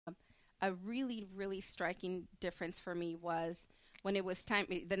a really, really striking difference for me was when it was time,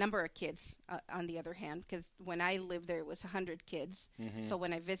 the number of kids, on the other hand, because when I lived there, it was 100 kids. So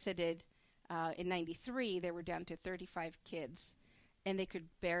when I visited in 93, they were down to 35 kids, and they could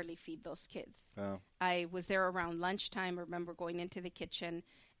barely feed those kids. Wow. I was there around lunchtime. I remember going into the kitchen,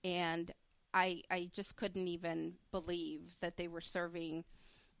 and I just couldn't even believe that they were serving,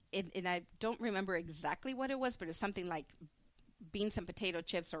 and I don't remember exactly what it was, but it was something like beans and potato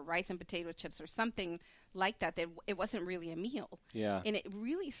chips or rice and potato chips or something like that. That it wasn't really a meal. Yeah. And it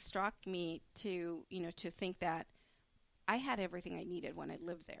really struck me to, to think that I had everything I needed when I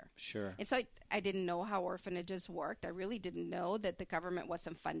lived there. Sure. And so I didn't know how orphanages worked. I really didn't know that the government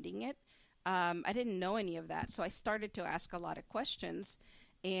wasn't funding it. I didn't know any of that. So I started to ask a lot of questions,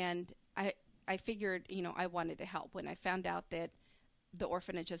 and I figured, I wanted to help. When I found out that the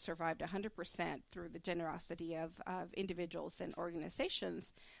orphanages survived 100% through the generosity of individuals and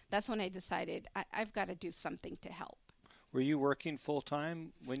organizations, that's when I decided I've got to do something to help. Were you working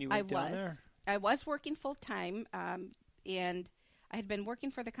full-time when you went down there? I was working full-time, and I had been working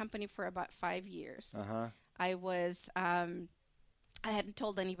for the company for about 5 years. Uh-huh. I hadn't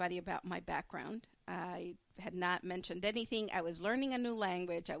told anybody about my background. I had not mentioned anything. I was learning a new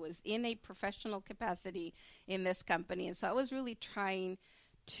language. I was in a professional capacity in this company. And so I was really trying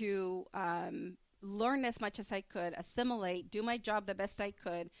to learn as much as I could, assimilate, do my job the best I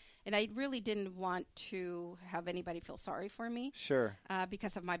could. And I really didn't want to have anybody feel sorry for me. Sure.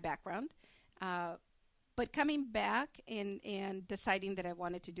 Because of my background. But coming back and deciding that I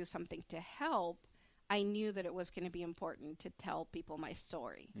wanted to do something to help, I knew that it was going to be important to tell people my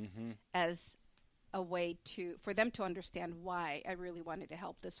story as a way for them to understand why I really wanted to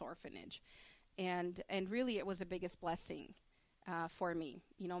help this orphanage. And really it was the biggest blessing for me.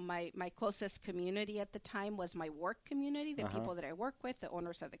 My closest community at the time was my work community, the people that I work with, the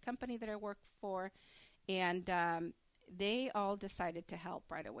owners of the company that I work for. And they all decided to help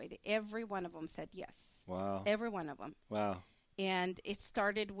right away. Every one of them said yes. Wow. Every one of them. Wow. And it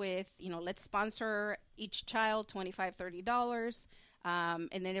started with, let's sponsor each child $25, $30.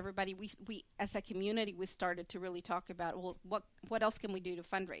 And then everybody, we as a community, we started to really talk about, well, what else can we do to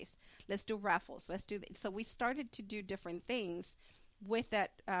fundraise? Let's do raffles. Let's do that. So we started to do different things with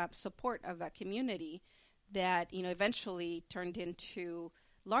that support of that community that, eventually turned into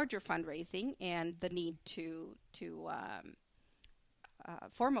larger fundraising and the need to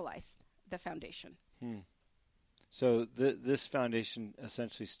formalize the foundation. So this foundation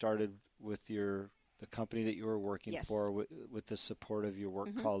essentially started with the company that you were working for, with the support of your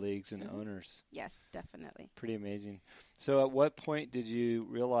work colleagues and owners. Yes, definitely. Pretty amazing. So at what point did you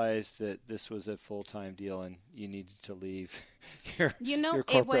realize that this was a full-time deal and you needed to leave your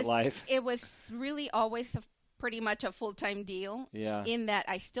corporate life? It was really always pretty much a full-time deal. Yeah. In that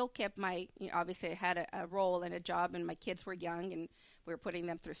I still kept obviously I had a role and a job, and my kids were young and we were putting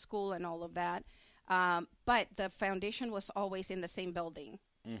them through school and all of that. But the foundation was always in the same building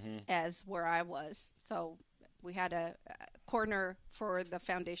as where I was. So we had a corner for the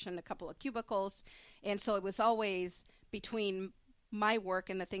foundation, a couple of cubicles. And so it was always between my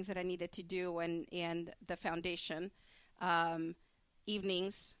work and the things that I needed to do and the foundation.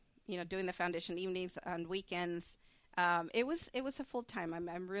 Evenings, doing the foundation evenings, on weekends. It was a full time.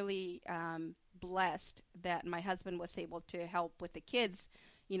 I'm really blessed that my husband was able to help with the kids,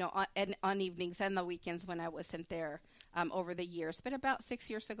 on evenings and the weekends when I wasn't there over the years. But about 6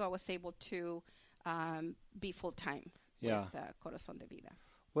 years ago, I was able to be full-time with Corazon De Vida.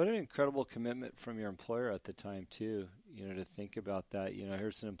 What an incredible commitment from your employer at the time, too, to think about that.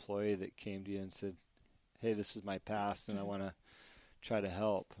 Here's an employee that came to you and said, hey, this is my past, and I want to try to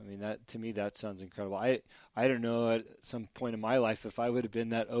help. I mean, that to me, that sounds incredible. I don't know at some point in my life if I would have been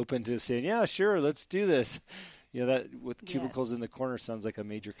that open to saying, yeah, sure, let's do this. That with cubicles in the corner sounds like a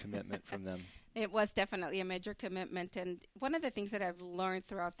major commitment from them. It was definitely a major commitment. And one of the things that I've learned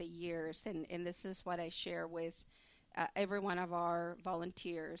throughout the years, and this is what I share with every one of our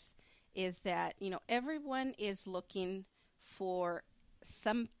volunteers, is that, everyone is looking for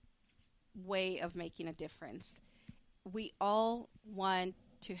some way of making a difference. We all want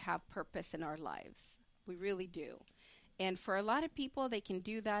to have purpose in our lives. We really do. And for a lot of people, they can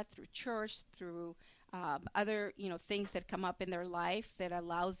do that through church, through other, things that come up in their life that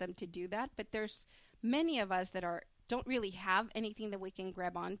allows them to do that. But there's many of us that don't really have anything that we can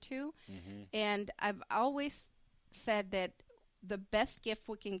grab onto. And I've always said that the best gift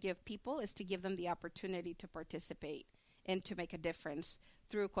we can give people is to give them the opportunity to participate and to make a difference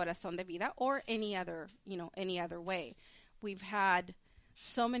through Corazon de Vida or any other way. We've had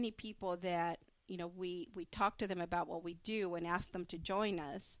so many people that, we talk to them about what we do and ask them to join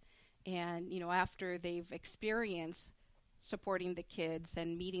us. And, after they've experienced supporting the kids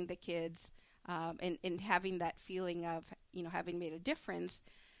and meeting the kids, and having that feeling of, having made a difference,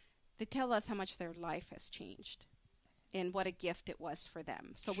 they tell us how much their life has changed and what a gift it was for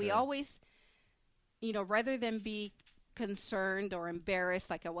them. So we always, rather than be concerned or embarrassed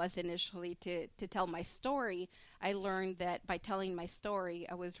like I was initially to tell my story, I learned that by telling my story,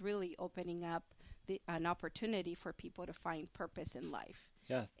 I was really opening up an opportunity for people to find purpose in life.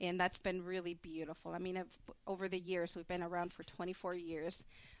 Yeah. And that's been really beautiful. I mean, over the years, we've been around for 24 years.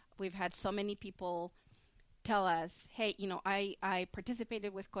 We've had so many people tell us, hey, I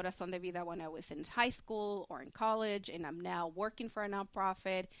participated with Corazon De Vida when I was in high school or in college, and I'm now working for a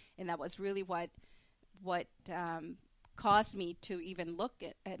nonprofit, and that was really what caused me to even look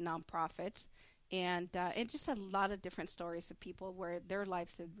at nonprofits. And just a lot of different stories of people where their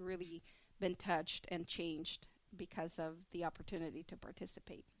lives have really been touched and changed because of the opportunity to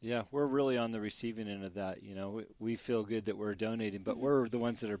participate. Yeah, we're really on the receiving end of that. We feel good that we're donating, but we're the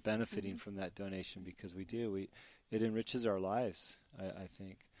ones that are benefiting from that donation because it enriches our lives, I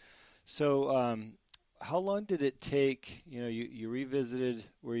think. So how long did it take, you revisited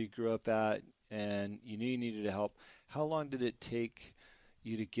where you grew up at and you knew you needed help. How long did it take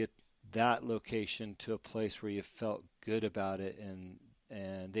you to get that location to a place where you felt good about it and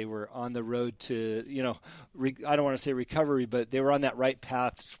they were on the road to, I don't want to say recovery, but they were on that right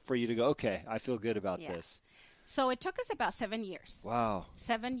path for you to go, okay, I feel good about this. So it took us about 7 years. Wow.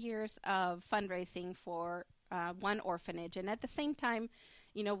 7 years of fundraising for one orphanage. And at the same time,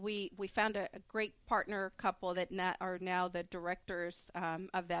 we found a great partner couple that are now the directors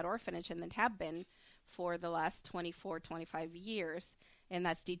of that orphanage and that have been for the last 24, 25 years. And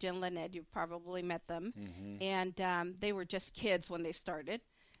that's DJ and Lynette. You've probably met them. Mm-hmm. And they were just kids when they started.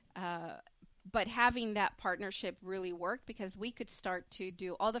 But having that partnership really worked because we could start to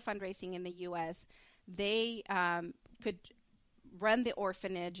do all the fundraising in the U.S. They could run the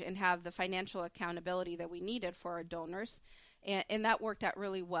orphanage and have the financial accountability that we needed for our donors. And that worked out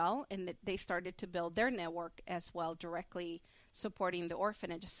really well. And they started to build their network as well, directly supporting the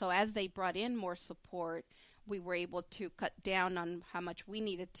orphanage. So as they brought in more support, we were able to cut down on how much we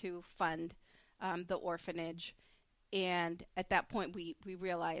needed to fund the orphanage. And at that point, we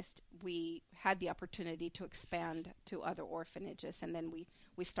realized we had the opportunity to expand to other orphanages. And then we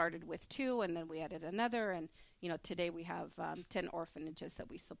started with 2, and then we added another. And, today we have 10 orphanages that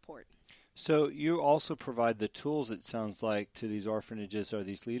we support. So you also provide the tools, it sounds like, to these orphanages or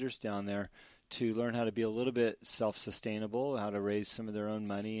these leaders down there to learn how to be a little bit self-sustainable, how to raise some of their own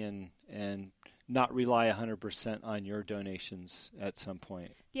money and not rely 100% on your donations at some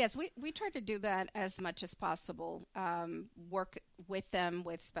point. Yes, we try to do that as much as possible. Work with them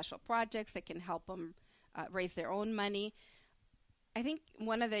with special projects that can help them raise their own money. I think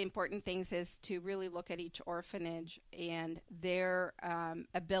one of the important things is to really look at each orphanage and their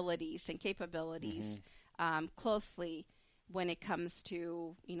abilities and capabilities closely when it comes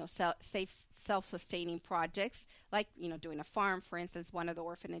to, self-sustaining projects, like, doing a farm. For instance, one of the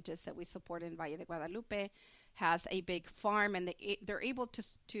orphanages that we support in Valle de Guadalupe has a big farm, and they're able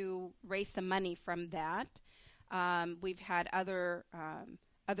to raise some money from that. We've had other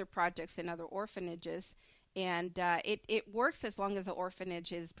projects in other orphanages, and it works as long as the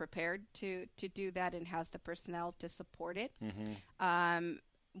orphanage is prepared to do that and has the personnel to support it. Mm-hmm.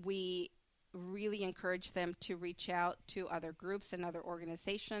 We really encourage them to reach out to other groups and other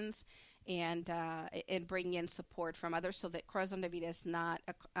organizations and bring in support from others so that Corazon De Vida is not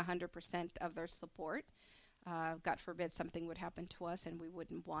 100% of their support. God forbid something would happen to us and we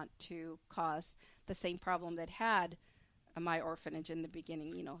wouldn't want to cause the same problem that had my orphanage in the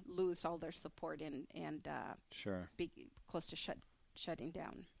beginning, lose all their support and sure. be close to shutting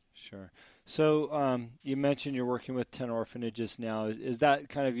down. Sure. So you mentioned you're working with 10 orphanages now. Is that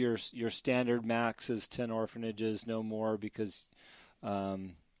kind of your standard max is 10 orphanages, no more, because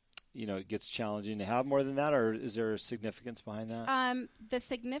it gets challenging to have more than that, or is there a significance behind that? The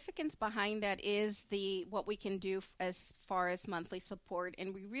significance behind that is what we can do as far as monthly support,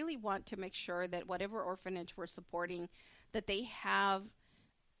 and we really want to make sure that whatever orphanage we're supporting, that they have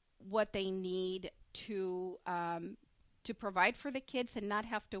what they need to provide for the kids and not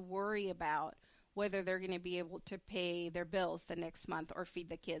have to worry about whether they're going to be able to pay their bills the next month or feed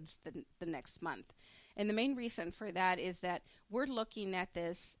the kids the next month. And the main reason for that is that we're looking at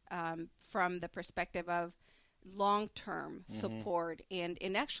this from the perspective of long-term support and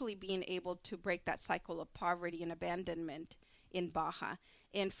actually being able to break that cycle of poverty and abandonment in Baja.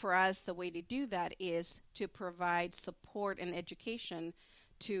 And for us, the way to do that is to provide support and education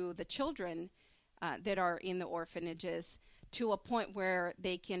to the children that are in the orphanages, to a point where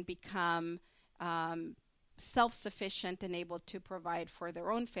they can become self-sufficient and able to provide for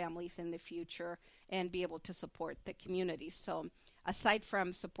their own families in the future and be able to support the community. So aside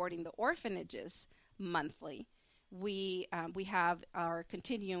from supporting the orphanages monthly, we have our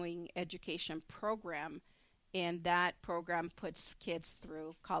continuing education program, and that program puts kids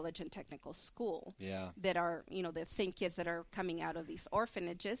through college and technical school. Yeah. That are, the same kids that are coming out of these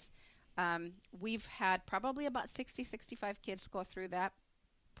orphanages. We've had probably about 60, 65 kids go through that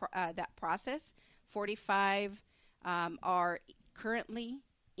process. 45 are currently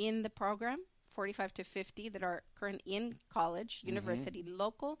in the program, 45 to 50 that are currently in college, university,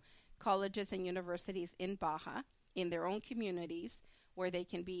 local colleges and universities in Baja, in their own communities, where they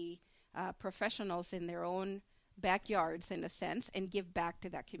can be professionals in their own backyards, in a sense, and give back to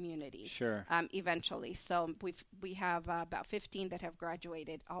that community. Sure. Eventually. So we have about 15 that have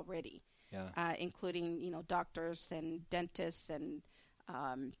graduated already, including doctors and dentists and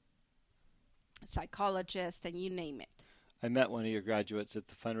psychologists, and you name it. I met one of your graduates at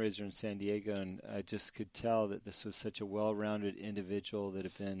the fundraiser in San Diego, and I just could tell that this was such a well-rounded individual that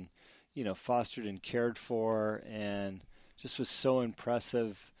had been, fostered and cared for, and just was so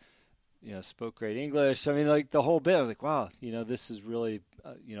impressive. Spoke great English. I mean, like the whole bit. I was like, wow, this is really,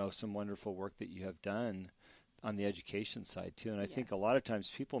 some wonderful work that you have done on the education side too. And I think a lot of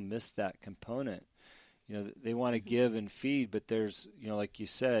times people miss that component. They want to give and feed, but there's, like you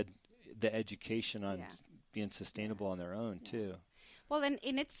said, the education on being sustainable on their own too. Well, and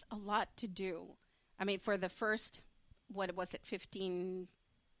it's a lot to do. I mean, for the first, 15,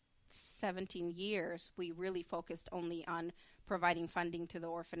 17 years, we really focused only on providing funding to the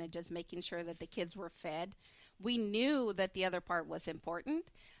orphanages, making sure that the kids were fed. We knew that the other part was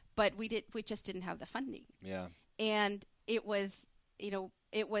important, but we just didn't have the funding. Yeah. And it was,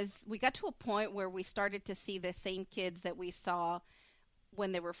 we got to a point where we started to see the same kids that we saw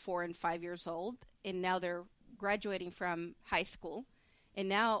when they were 4 and 5 years old, and now they're graduating from high school. And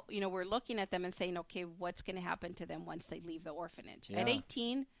now, we're looking at them and saying, okay, what's going to happen to them once they leave the orphanage? Yeah. At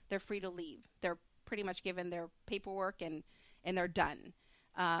 18, they're free to leave. They're pretty much given their paperwork and they're done.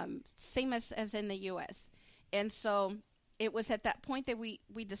 Same as in the U.S. And so it was at that point that we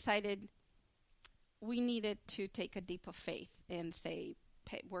decided we needed to take a leap of faith and say,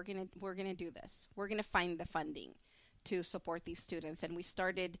 hey, we're gonna do this. We're gonna find the funding to support these students. And we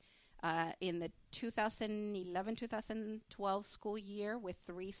started in the 2011-2012 school year with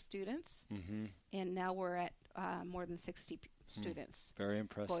 3 students. Mm-hmm. And now we're at more than 60 students. Very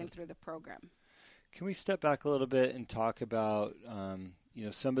impressive. Going through the program. Can we step back a little bit and talk about,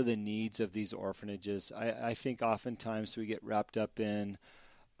 some of the needs of these orphanages? I think oftentimes we get wrapped up in,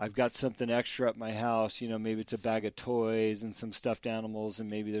 I've got something extra at my house, maybe it's a bag of toys and some stuffed animals and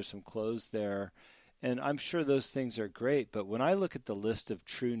maybe there's some clothes there. And I'm sure those things are great, but when I look at the list of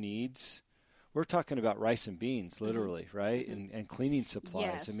true needs, we're talking about rice and beans, literally, right? Mm-hmm. And cleaning supplies.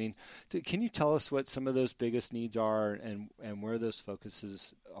 Yes. I mean, can you tell us what some of those biggest needs are and where those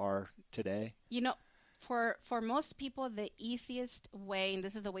focuses are today? For most people, the easiest way, and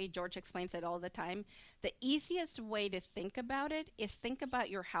this is the way George explains it all the time, the easiest way to think about it is think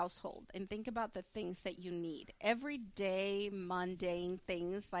about your household and think about the things that you need. Everyday, mundane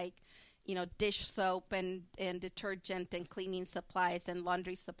things like, dish soap and detergent and cleaning supplies and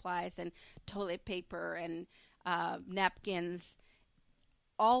laundry supplies and toilet paper and napkins.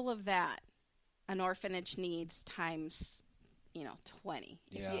 All of that an orphanage needs times 20.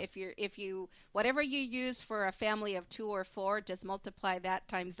 Yeah. If you whatever you use for a family of 2 or 4, just multiply that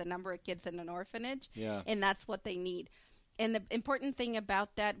times the number of kids in an orphanage. Yeah. And that's what they need. And the important thing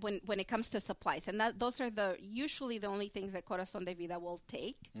about that when it comes to supplies, and those are usually the only things that Corazon De Vida will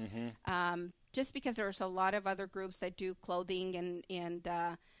take. Mm-hmm. Just because there's a lot of other groups that do clothing and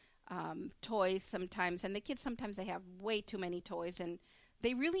toys sometimes, and the kids sometimes they have way too many toys, and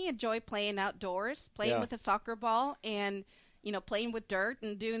they really enjoy playing outdoors, playing with a soccer ball, and playing with dirt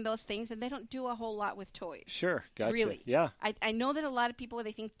and doing those things, and they don't do a whole lot with toys. Sure, gotcha. Really, yeah. I know that a lot of people,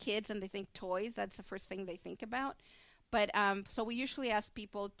 they think kids and they think toys. That's the first thing they think about. But so we usually ask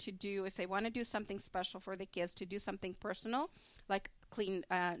people to do, if they want to do something special for the kids, to do something personal, like clean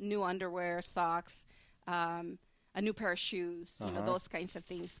new underwear, socks, a new pair of shoes, those kinds of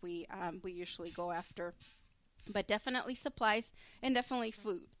things we usually go after. But definitely supplies and definitely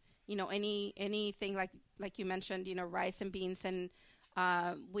food. Anything like you mentioned, rice and beans, and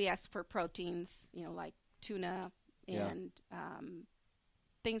we ask for proteins, like tuna and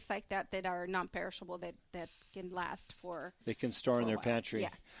things like that are non-perishable that can last for. They can store in their pantry. Yeah.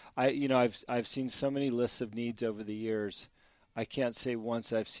 I've seen so many lists of needs over the years. I can't say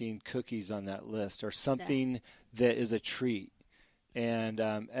once I've seen cookies on that list or something that is a treat. And